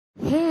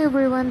Hey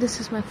everyone, this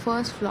is my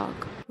first vlog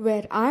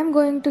where I'm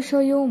going to show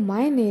you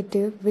my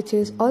native, which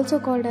is also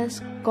called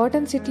as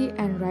Cotton City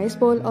and Rice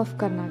Bowl of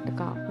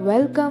Karnataka.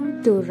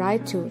 Welcome to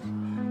Raichur.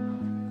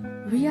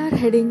 We are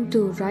heading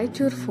to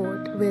Raichur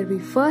Fort where we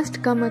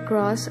first come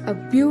across a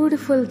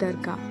beautiful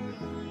dargah.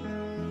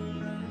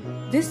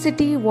 This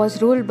city was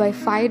ruled by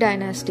 5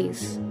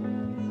 dynasties.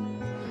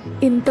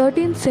 In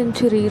 13th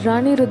century,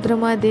 Rani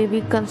Rudrama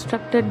Devi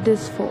constructed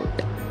this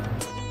fort.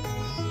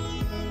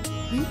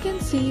 We can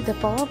see the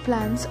power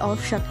plants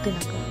of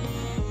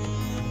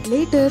Shaktinagar.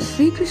 Later,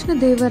 Sri Krishna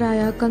Deva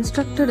Raya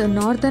constructed a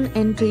northern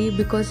entry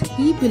because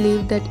he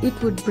believed that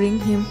it would bring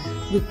him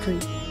victory.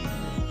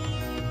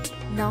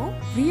 Now,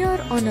 we are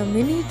on a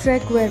mini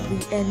trek where we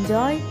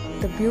enjoy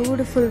the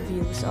beautiful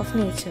views of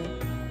nature.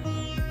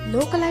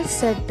 Localites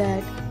said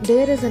that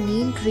there is a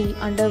neem tree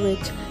under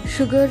which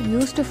sugar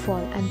used to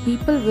fall and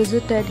people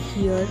visited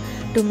here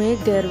to make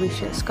their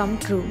wishes come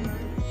true.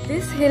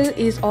 This hill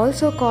is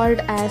also called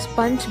as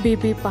Panch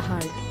Bibi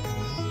Pahad.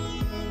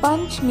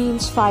 Panch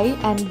means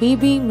 5 and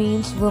Bibi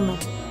means woman.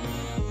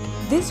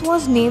 This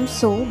was named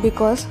so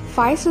because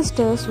 5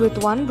 sisters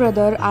with 1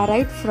 brother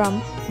arrived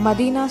from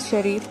Madina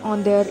Sharif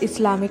on their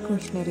Islamic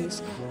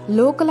missionaries.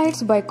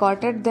 Localites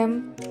boycotted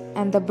them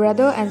and the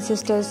brother and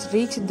sisters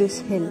reached this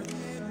hill.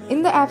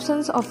 In the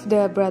absence of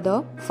their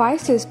brother,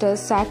 5 sisters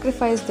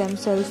sacrificed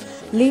themselves,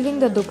 leaving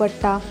the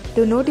dupatta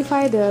to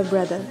notify their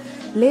brother.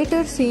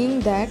 Later, seeing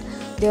that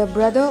their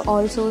brother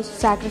also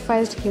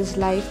sacrificed his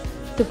life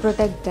to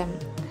protect them.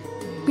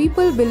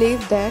 People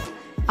believe that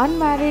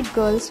unmarried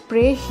girls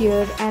pray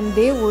here and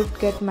they would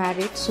get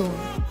married soon.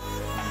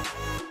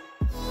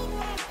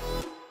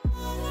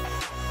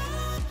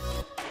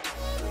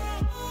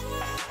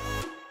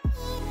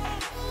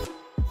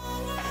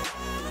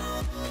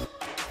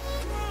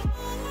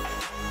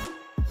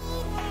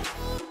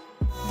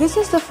 This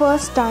is the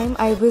first time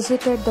I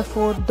visited the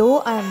fort, though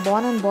I am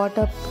born and brought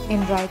up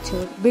in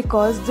Raichur,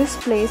 because this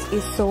place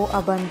is so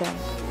abundant.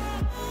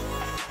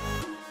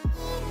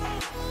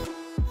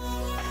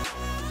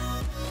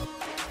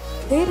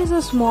 There is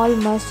a small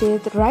masjid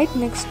right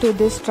next to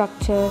this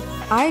structure.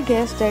 I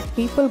guess that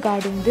people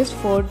guarding this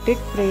fort did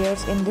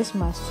prayers in this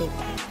masjid.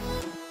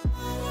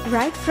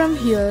 Right from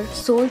here,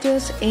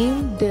 soldiers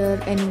aimed their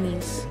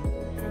enemies.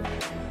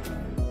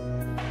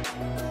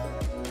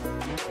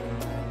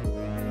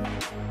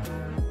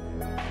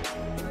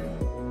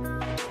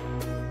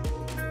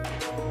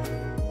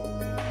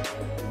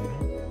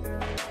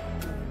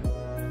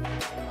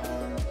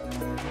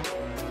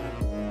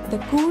 The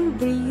cool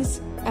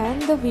breeze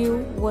and the view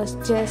was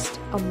just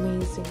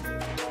amazing.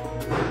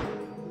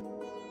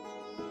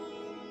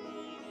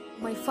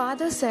 My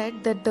father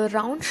said that the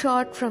round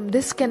shot from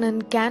this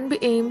cannon can be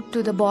aimed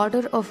to the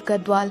border of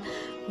Gadwal,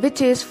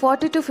 which is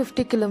 40 to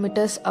 50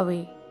 kilometers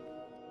away.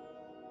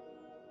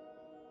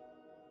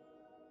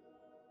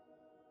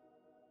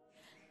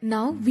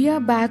 Now we are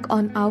back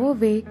on our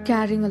way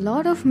carrying a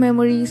lot of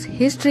memories,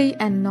 history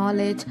and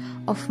knowledge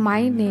of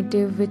my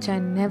native which I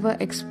never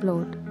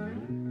explored.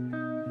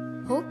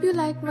 Hope you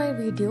liked my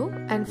video,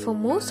 and for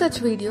more such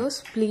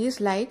videos, please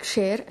like,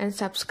 share and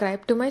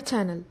subscribe to my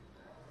channel.